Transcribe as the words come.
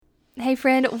Hey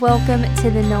friend, welcome to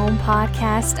the Known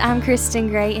Podcast. I'm Kristen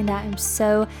Gray and I am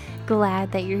so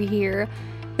glad that you're here.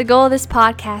 The goal of this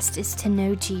podcast is to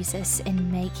know Jesus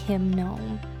and make him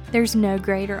known. There's no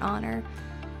greater honor.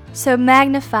 So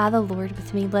magnify the Lord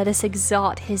with me. Let us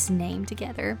exalt his name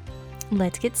together.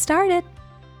 Let's get started.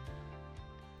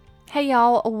 Hey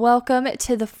y'all, welcome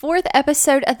to the 4th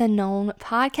episode of the Known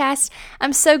Podcast.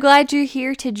 I'm so glad you're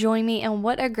here to join me, and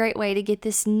what a great way to get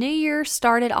this new year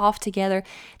started off together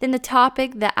than the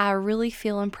topic that I really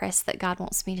feel impressed that God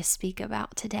wants me to speak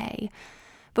about today.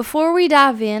 Before we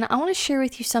dive in, I want to share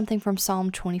with you something from Psalm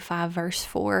 25 verse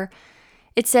 4.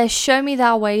 It says, "Show me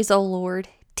thy ways, O Lord,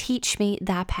 teach me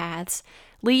thy paths.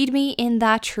 Lead me in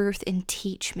thy truth and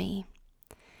teach me."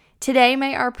 Today,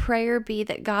 may our prayer be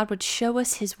that God would show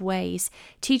us his ways,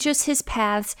 teach us his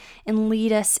paths, and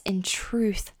lead us in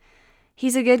truth.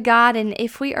 He's a good God, and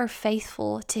if we are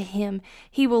faithful to him,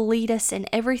 he will lead us in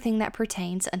everything that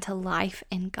pertains unto life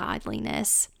and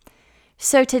godliness.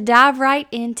 So to dive right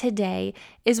in today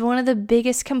is one of the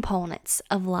biggest components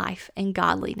of life and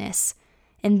godliness,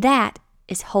 and that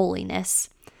is holiness.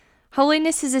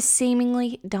 Holiness is a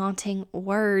seemingly daunting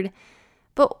word.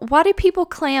 But why do people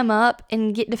clam up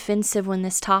and get defensive when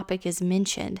this topic is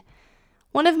mentioned?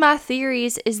 One of my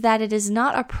theories is that it is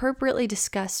not appropriately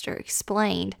discussed or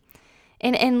explained.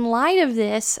 And in light of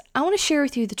this, I want to share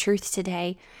with you the truth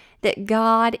today that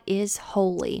God is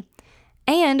holy.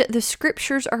 And the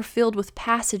scriptures are filled with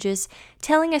passages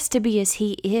telling us to be as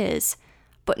he is.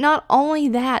 But not only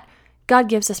that, God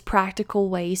gives us practical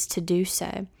ways to do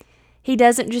so. He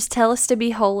doesn't just tell us to be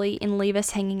holy and leave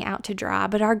us hanging out to dry,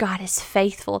 but our God is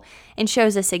faithful and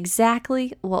shows us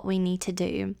exactly what we need to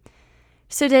do.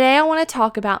 So today I want to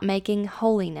talk about making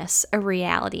holiness a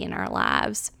reality in our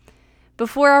lives.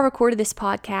 Before I recorded this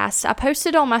podcast, I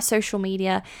posted on my social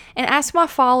media and asked my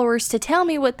followers to tell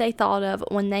me what they thought of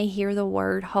when they hear the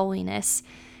word holiness.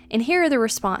 And here are the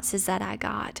responses that I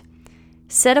got.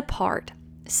 Set apart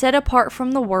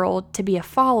from the world to be a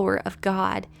follower of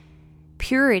God.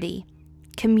 Purity,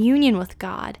 communion with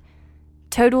God,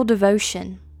 total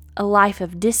devotion, a life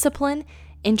of discipline,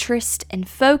 interest, and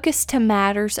focus to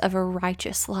matters of a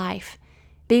righteous life,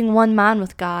 being one mind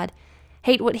with God,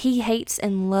 hate what he hates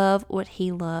and love what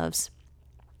he loves.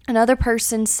 Another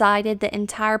person cited the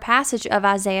entire passage of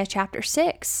Isaiah chapter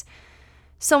 6.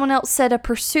 Someone else said, a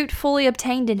pursuit fully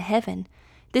obtained in heaven.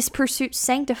 This pursuit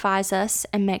sanctifies us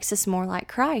and makes us more like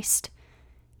Christ.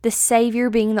 The Savior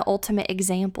being the ultimate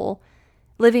example,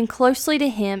 living closely to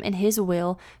him and his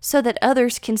will so that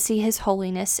others can see his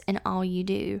holiness in all you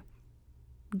do.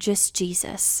 Just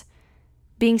Jesus.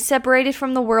 Being separated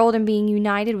from the world and being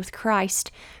united with Christ,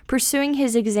 pursuing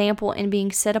his example and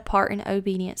being set apart in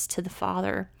obedience to the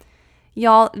Father.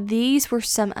 Y'all, these were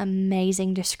some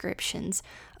amazing descriptions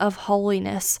of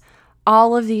holiness.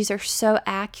 All of these are so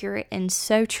accurate and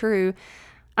so true.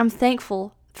 I'm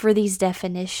thankful for these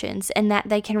definitions and that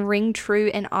they can ring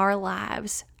true in our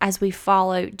lives as we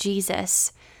follow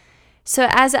Jesus. So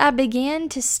as I began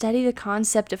to study the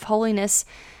concept of holiness,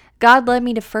 God led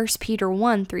me to 1 Peter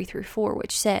 1, 3-4,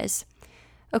 which says,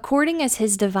 "According as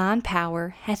his divine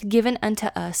power hath given unto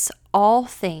us all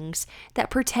things that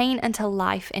pertain unto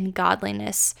life and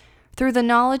godliness, through the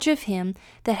knowledge of him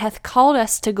that hath called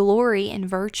us to glory and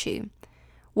virtue,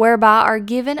 whereby are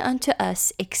given unto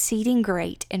us exceeding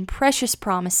great and precious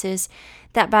promises,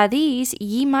 that by these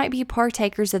ye might be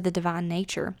partakers of the divine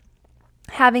nature,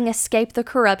 having escaped the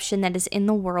corruption that is in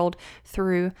the world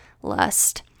through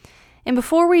lust." And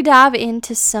before we dive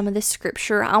into some of the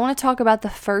scripture, I want to talk about the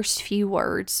first few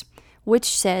words,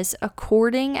 which says,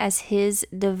 according as his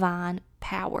divine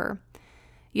power.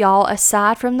 Y'all,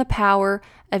 aside from the power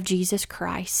of Jesus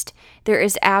Christ, there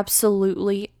is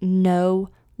absolutely no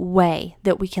way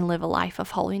that we can live a life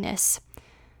of holiness.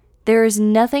 There is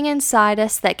nothing inside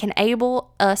us that can enable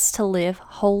us to live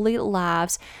holy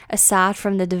lives aside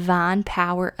from the divine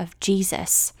power of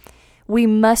Jesus. We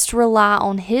must rely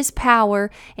on his power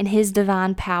and his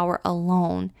divine power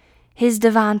alone. His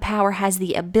divine power has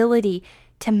the ability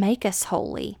to make us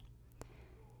holy.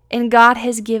 And God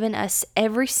has given us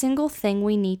every single thing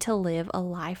we need to live a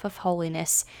life of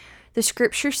holiness. The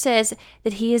scripture says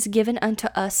that he has given unto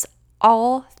us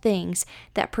all things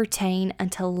that pertain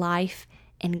unto life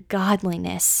and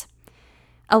godliness.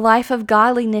 A life of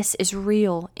godliness is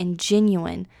real and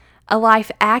genuine. A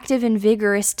life active and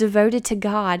vigorous, devoted to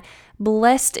God,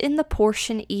 blessed in the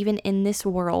portion even in this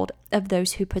world of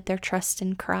those who put their trust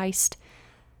in Christ.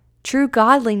 True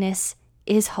godliness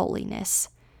is holiness.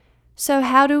 So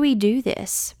how do we do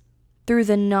this? Through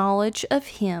the knowledge of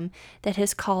him that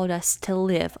has called us to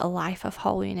live a life of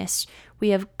holiness. We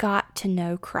have got to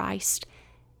know Christ.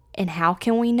 And how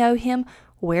can we know Him?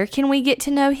 Where can we get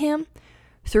to know Him?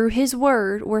 Through His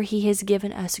Word, where He has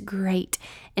given us great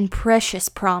and precious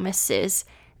promises,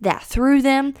 that through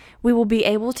them we will be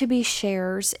able to be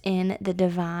sharers in the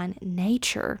divine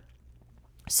nature.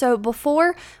 So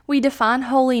before we define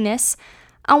holiness,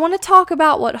 I want to talk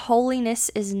about what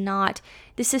holiness is not.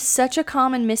 This is such a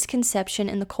common misconception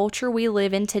in the culture we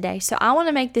live in today. So I want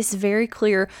to make this very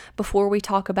clear before we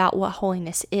talk about what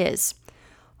holiness is.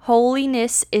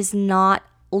 Holiness is not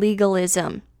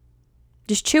legalism.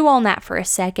 Just chew on that for a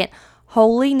second.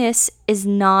 Holiness is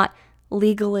not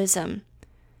legalism.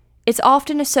 It's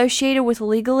often associated with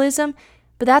legalism,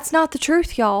 but that's not the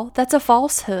truth, y'all. That's a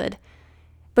falsehood.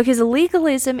 Because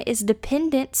legalism is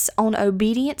dependence on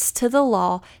obedience to the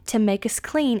law to make us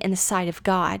clean in the sight of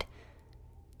God.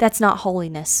 That's not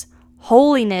holiness.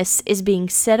 Holiness is being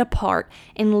set apart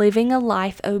and living a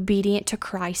life obedient to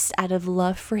Christ out of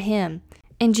love for Him.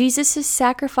 And Jesus'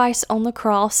 sacrifice on the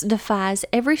cross defies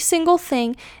every single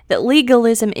thing that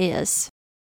legalism is.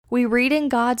 We read in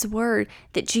God's Word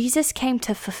that Jesus came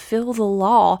to fulfill the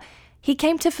law. He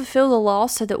came to fulfill the law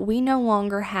so that we no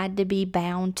longer had to be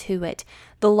bound to it.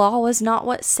 The law was not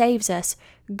what saves us.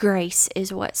 Grace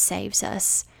is what saves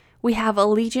us. We have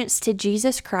allegiance to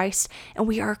Jesus Christ, and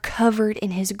we are covered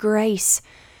in His grace.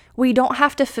 We don't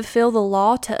have to fulfill the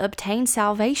law to obtain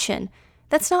salvation.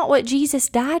 That's not what Jesus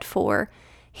died for.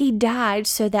 He died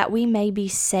so that we may be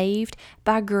saved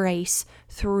by grace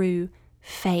through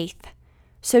faith.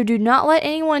 So do not let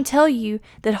anyone tell you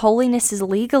that holiness is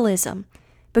legalism,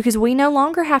 because we no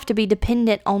longer have to be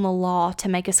dependent on the law to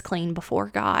make us clean before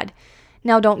God.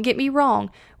 Now, don't get me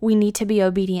wrong, we need to be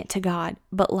obedient to God,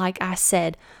 but like I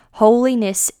said,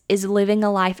 holiness is living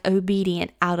a life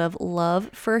obedient out of love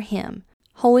for Him.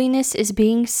 Holiness is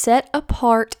being set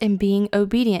apart and being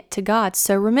obedient to God.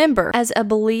 So remember, as a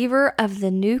believer of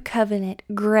the new covenant,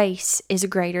 grace is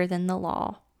greater than the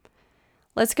law.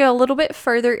 Let's go a little bit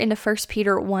further into 1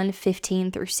 Peter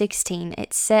 1:15 through 16.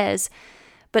 It says,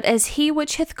 "But as He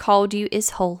which hath called you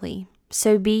is holy,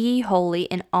 so be ye holy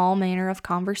in all manner of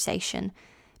conversation,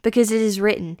 because it is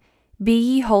written, Be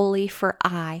ye holy, for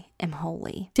I am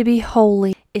holy." To be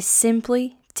holy is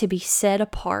simply to be set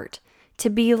apart, to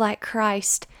be like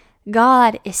Christ.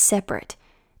 God is separate.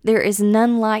 There is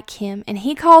none like Him, and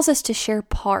He calls us to share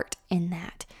part in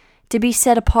that, to be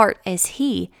set apart as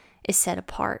He is set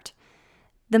apart.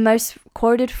 The most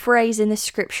quoted phrase in the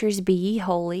scriptures, "Be ye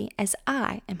holy as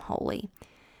I am holy."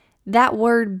 That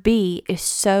word "be" is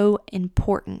so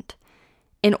important.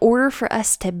 In order for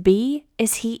us to be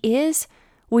as He is,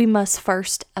 we must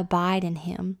first abide in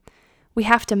Him. We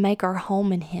have to make our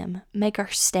home in Him, make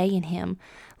our stay in Him,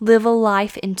 live a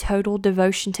life in total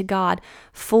devotion to God,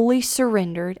 fully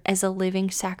surrendered as a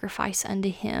living sacrifice unto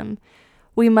Him.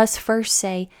 We must first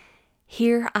say,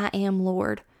 "Here I am,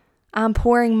 Lord. I'm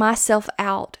pouring myself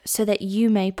out so that you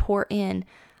may pour in.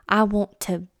 I want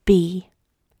to be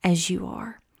as you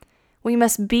are." We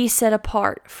must be set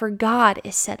apart, for God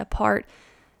is set apart.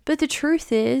 But the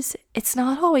truth is, it's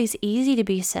not always easy to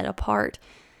be set apart.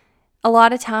 A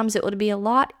lot of times it would be a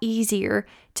lot easier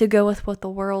to go with what the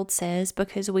world says,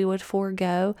 because we would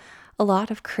forego a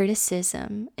lot of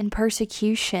criticism and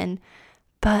persecution.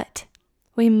 But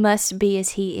we must be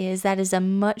as He is. That is a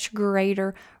much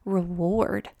greater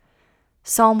reward.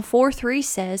 Psalm 4:3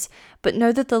 says, "But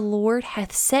know that the Lord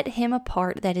hath set him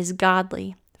apart that is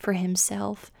godly for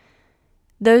Himself."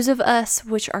 Those of us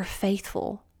which are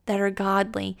faithful, that are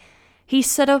godly, He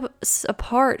set us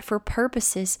apart for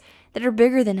purposes that are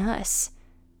bigger than us.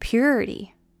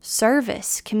 Purity,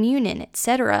 service, communion,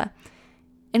 etc.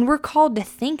 And we're called to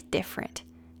think different,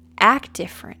 act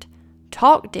different,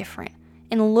 talk different,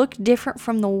 and look different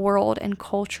from the world and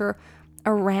culture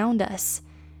around us.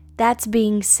 That's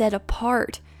being set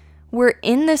apart. We're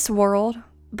in this world,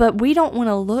 but we don't want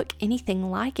to look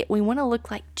anything like it. We want to look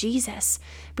like Jesus,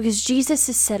 because Jesus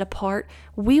is set apart.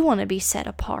 We want to be set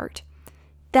apart.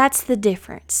 That's the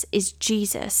difference, is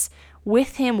Jesus.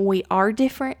 With Him, we are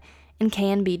different and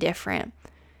can be different.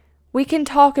 We can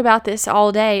talk about this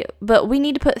all day, but we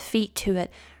need to put feet to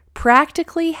it.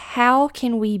 Practically, how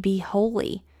can we be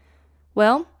holy?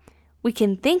 Well, we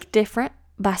can think different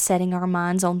by setting our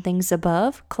minds on things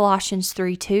above, Colossians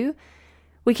 3:2.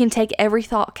 We can take every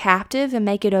thought captive and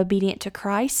make it obedient to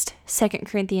Christ, 2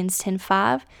 Corinthians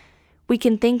 10:5. We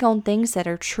can think on things that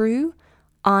are true,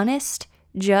 honest,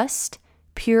 just,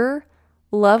 pure,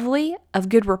 lovely, of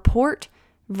good report,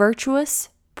 virtuous,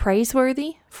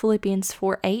 praiseworthy, Philippians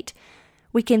 4:8.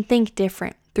 We can think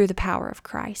different through the power of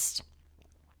Christ.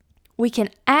 We can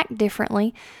act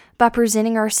differently by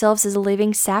presenting ourselves as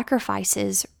living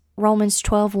sacrifices, Romans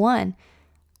 12:1.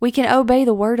 We can obey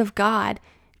the word of God,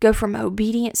 go from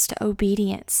obedience to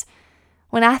obedience.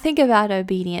 When I think about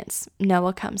obedience,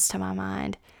 Noah comes to my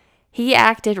mind. He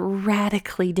acted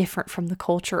radically different from the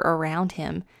culture around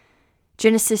him.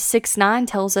 Genesis 6:9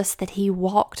 tells us that he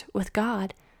walked with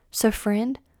God. So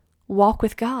friend, walk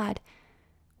with God.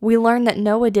 We learn that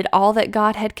Noah did all that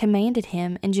God had commanded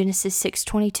him in Genesis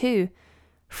 6:22.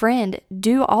 Friend,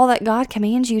 do all that God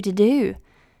commands you to do.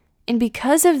 And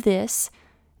because of this,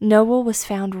 Noah was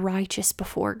found righteous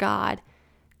before God.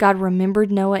 God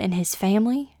remembered Noah and his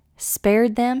family,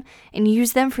 spared them, and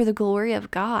used them for the glory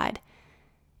of God.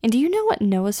 And do you know what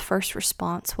Noah's first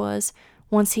response was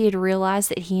once he had realized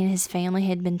that he and his family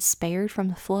had been spared from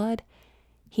the flood?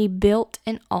 He built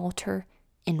an altar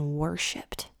and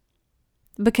worshiped.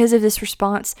 Because of this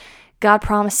response, God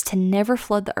promised to never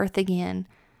flood the earth again.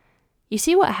 You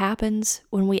see what happens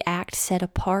when we act set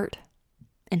apart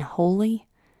and holy?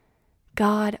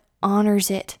 God honors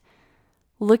it.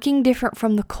 Looking different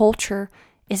from the culture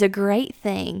is a great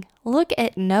thing. Look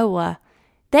at Noah.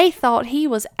 They thought he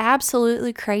was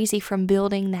absolutely crazy from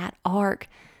building that ark.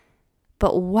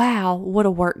 But wow, what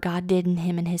a work God did in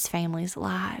him and his family's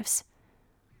lives.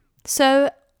 So,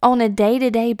 on a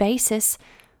day-to-day basis,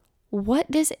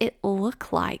 what does it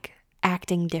look like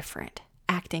acting different,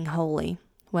 acting holy?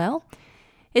 Well,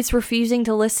 it's refusing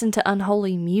to listen to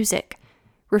unholy music,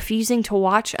 refusing to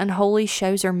watch unholy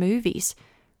shows or movies,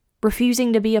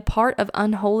 refusing to be a part of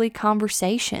unholy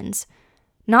conversations,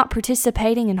 not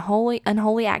participating in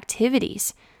unholy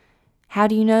activities. How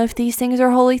do you know if these things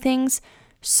are holy things?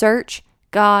 Search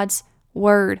God's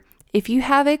word. If you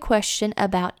have a question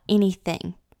about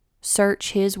anything,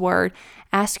 search His word.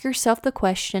 Ask yourself the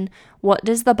question, what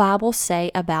does the Bible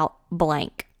say about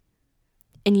blank?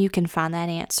 And you can find that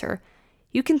answer.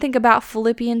 You can think about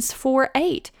Philippians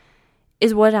 4:8.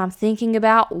 Is what I'm thinking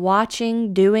about,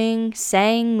 watching, doing,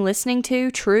 saying, listening to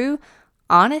true,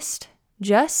 honest,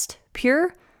 just,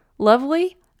 pure,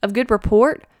 lovely, of good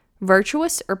report,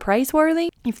 virtuous, or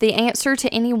praiseworthy? If the answer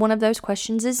to any one of those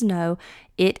questions is no,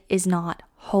 it is not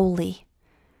holy.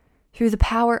 Through the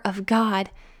power of God,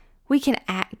 we can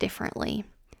act differently.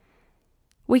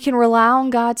 We can rely on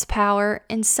God's power,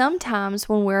 and sometimes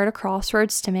when we're at a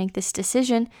crossroads to make this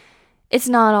decision, it's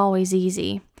not always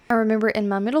easy. I remember in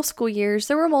my middle school years,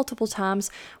 there were multiple times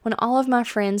when all of my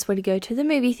friends would go to the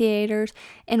movie theaters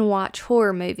and watch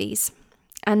horror movies.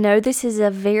 I know this is a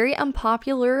very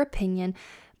unpopular opinion,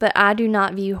 but I do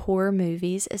not view horror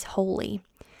movies as holy.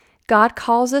 God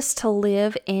calls us to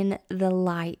live in the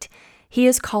light. He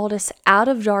has called us out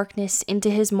of darkness into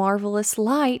His marvelous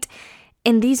light,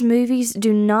 and these movies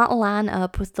do not line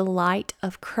up with the light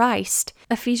of Christ.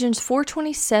 Ephesians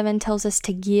 4:27 tells us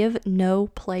to give no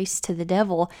place to the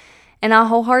devil. And I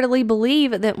wholeheartedly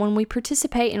believe that when we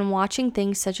participate in watching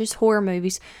things such as horror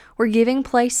movies, we're giving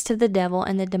place to the devil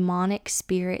and the demonic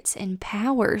spirits and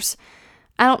powers.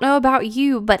 I don't know about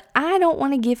you, but I don't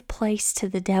want to give place to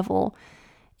the devil.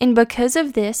 And because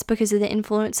of this, because of the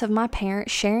influence of my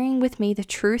parents sharing with me the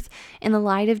truth and the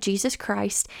light of Jesus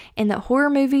Christ, and that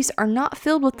horror movies are not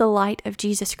filled with the light of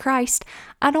Jesus Christ,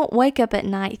 I don't wake up at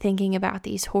night thinking about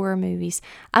these horror movies.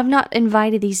 I've not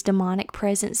invited these demonic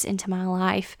presence into my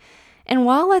life. And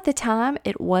while at the time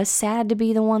it was sad to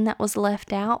be the one that was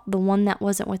left out, the one that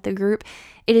wasn't with the group,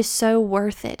 it is so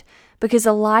worth it. Because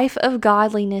a life of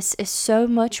godliness is so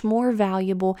much more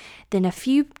valuable than a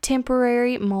few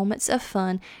temporary moments of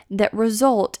fun that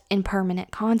result in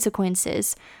permanent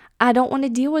consequences. I don't want to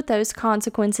deal with those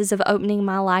consequences of opening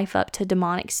my life up to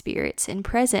demonic spirits and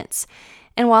presence.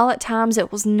 And while at times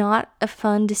it was not a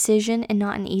fun decision and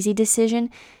not an easy decision,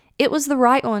 it was the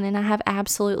right one, and I have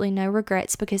absolutely no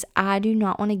regrets because I do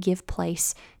not want to give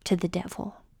place to the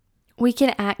devil. We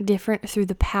can act different through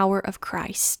the power of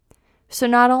Christ. So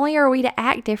not only are we to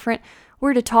act different,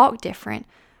 we're to talk different.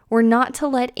 We're not to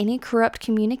let any corrupt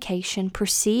communication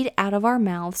proceed out of our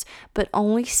mouths, but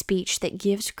only speech that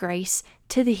gives grace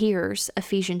to the hearers,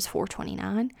 Ephesians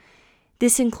 4:29.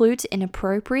 This includes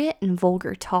inappropriate and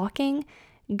vulgar talking,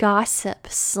 gossip,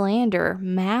 slander,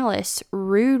 malice,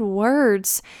 rude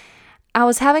words. I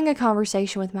was having a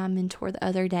conversation with my mentor the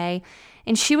other day,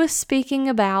 and she was speaking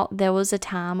about there was a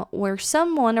time where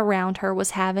someone around her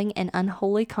was having an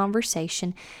unholy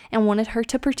conversation and wanted her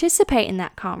to participate in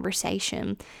that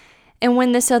conversation. And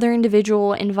when this other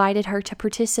individual invited her to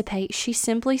participate, she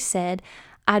simply said,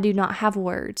 "I do not have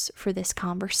words for this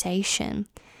conversation."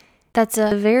 That's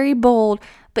a very bold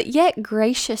but yet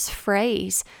gracious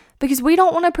phrase, because we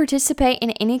don't want to participate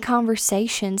in any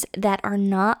conversations that are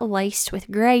not laced with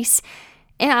grace.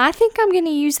 And I think I'm going to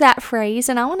use that phrase,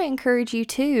 and I want to encourage you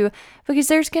too, because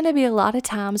there's going to be a lot of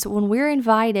times when we're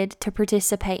invited to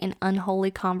participate in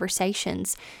unholy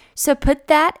conversations. So put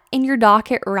that in your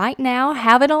docket right now,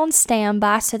 have it on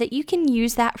standby so that you can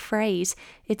use that phrase.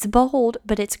 It's bold,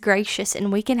 but it's gracious,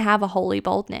 and we can have a holy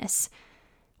boldness.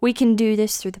 We can do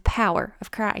this through the power of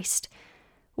Christ.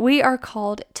 We are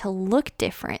called to look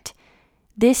different.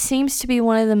 This seems to be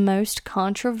one of the most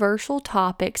controversial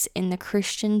topics in the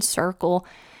Christian circle.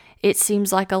 It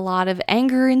seems like a lot of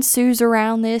anger ensues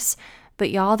around this, but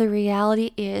y'all, the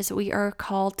reality is we are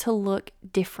called to look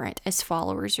different as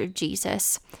followers of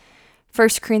Jesus.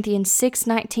 1 Corinthians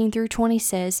 6:19 through 20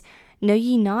 says, "Know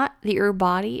ye not that your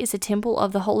body is a temple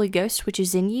of the Holy Ghost which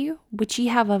is in you, which ye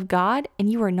have of God, and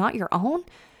you are not your own?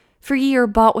 For ye are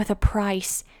bought with a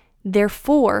price.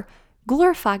 Therefore,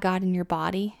 glorify God in your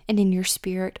body and in your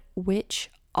spirit, which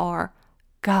are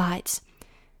God's."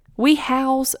 We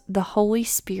house the Holy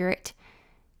Spirit.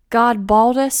 God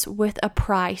bought us with a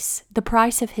price, the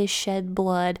price of His shed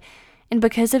blood. And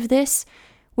because of this,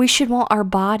 we should want our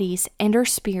bodies and our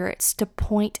spirits to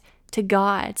point to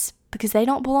God's, because they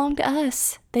don't belong to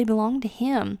us. They belong to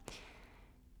Him.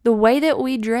 The way that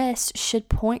we dress should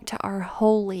point to our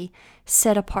holy,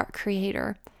 set-apart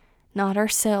Creator, not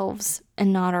ourselves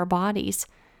and not our bodies.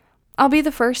 I'll be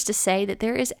the first to say that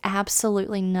there is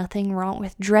absolutely nothing wrong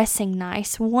with dressing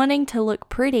nice, wanting to look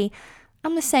pretty.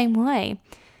 I'm the same way.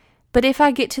 But if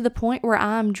I get to the point where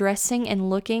I'm dressing and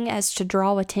looking as to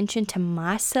draw attention to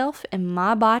myself and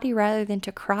my body rather than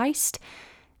to Christ,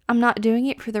 I'm not doing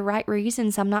it for the right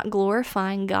reasons. I'm not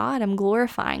glorifying God. I'm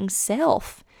glorifying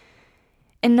self.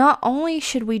 And not only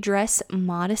should we dress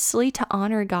modestly to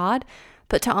honor God,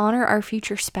 but to honor our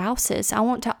future spouses. I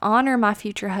want to honor my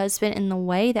future husband in the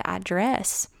way that I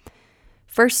dress.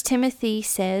 1 Timothy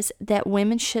says that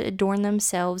women should adorn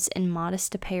themselves in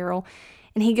modest apparel.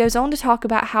 And he goes on to talk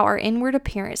about how our inward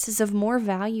appearance is of more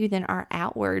value than our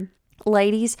outward.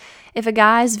 Ladies, if a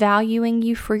guy is valuing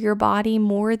you for your body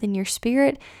more than your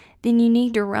spirit, then you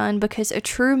need to run, because a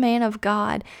true man of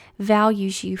God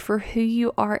values you for who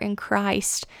you are in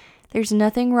Christ. There's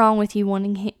nothing wrong with you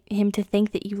wanting him to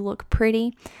think that you look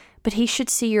pretty, but he should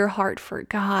see your heart for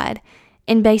God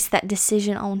and base that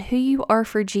decision on who you are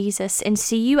for Jesus and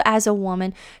see you as a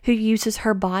woman who uses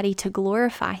her body to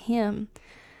glorify Him.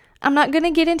 I'm not going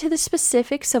to get into the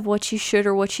specifics of what you should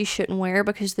or what you shouldn't wear,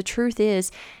 because the truth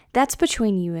is, that's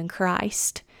between you and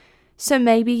Christ. So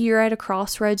maybe you're at a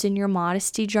crossroads in your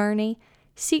modesty journey.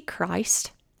 Seek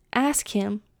Christ. Ask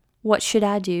Him, what should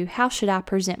I do? How should I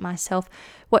present myself?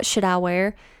 What should I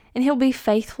wear? And He'll be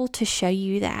faithful to show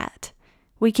you that.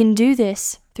 We can do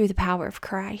this through the power of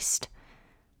Christ.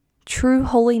 True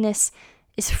holiness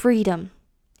is freedom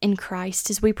in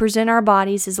Christ as we present our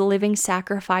bodies as living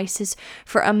sacrifices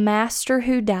for a Master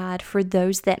who died for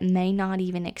those that may not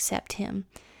even accept Him.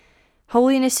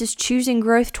 Holiness is choosing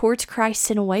growth towards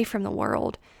Christ and away from the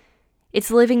world.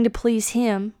 It's living to please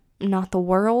Him, not the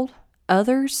world,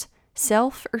 others,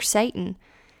 self, or Satan.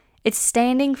 It's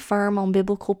standing firm on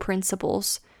biblical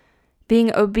principles,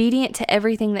 being obedient to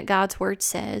everything that God's Word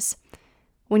says.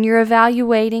 When you're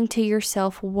evaluating to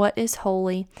yourself what is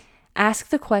holy, ask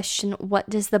the question, what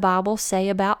does the Bible say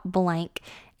about blank?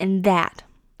 And that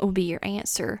will be your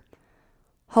answer.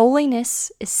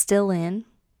 Holiness is still in.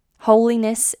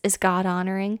 Holiness is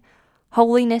God-honoring.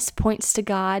 Holiness points to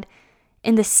God.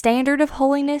 And the standard of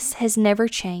holiness has never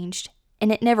changed,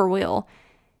 and it never will.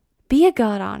 Be a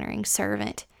God-honoring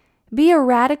servant. Be a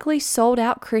radically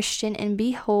sold-out Christian and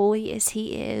be holy as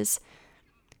He is.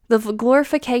 The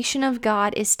glorification of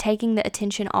God is taking the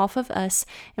attention off of us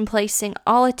and placing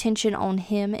all attention on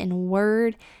Him in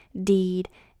word, deed,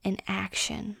 and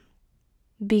action.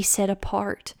 Be set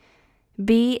apart.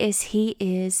 Be as He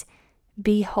is.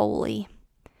 Be holy.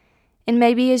 And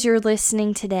maybe as you're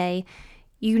listening today,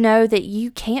 you know that you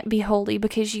can't be holy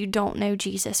because you don't know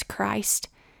Jesus Christ.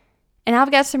 And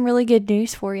I've got some really good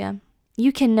news for you.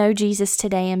 You can know Jesus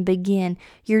today and begin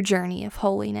your journey of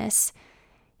holiness.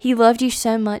 He loved you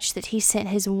so much that He sent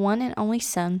His one and only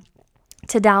Son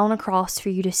to die on a cross for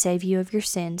you to save you of your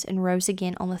sins and rose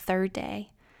again on the third day.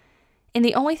 And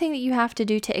the only thing that you have to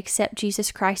do to accept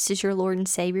Jesus Christ as your Lord and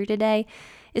Savior today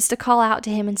is to call out to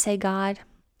Him and say, God,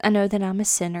 I know that I'm a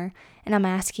sinner and I'm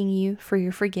asking You for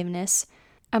Your forgiveness.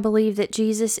 I believe that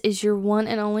Jesus is Your one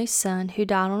and only Son who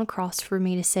died on a cross for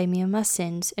me to save me of my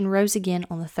sins and rose again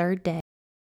on the third day.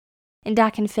 And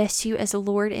I confess You as the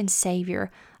Lord and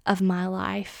Savior of my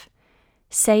life.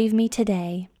 Save me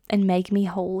today and make me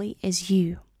holy as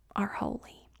You are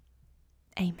holy.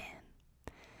 Amen.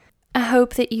 I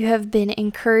hope that you have been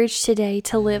encouraged today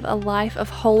to live a life of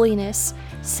holiness,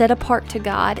 set apart to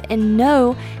God, and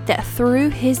know that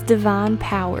through His divine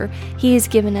power, He has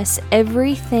given us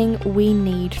everything we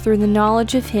need through the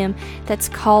knowledge of Him that's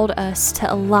called us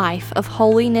to a life of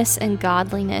holiness and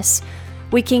godliness.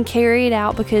 We can carry it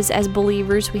out because as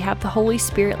believers, we have the Holy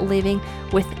Spirit living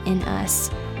within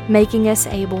us, making us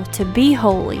able to be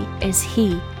holy as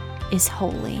He is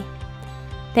holy.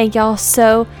 Thank y'all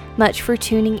so much for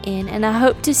tuning in, and I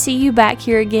hope to see you back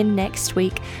here again next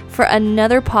week for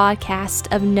another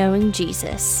podcast of knowing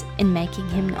Jesus and making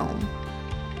Him known.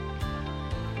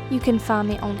 You can find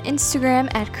me on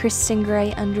Instagram at Kristen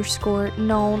Gray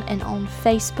 _known and on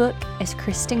Facebook as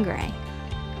Kristen Gray.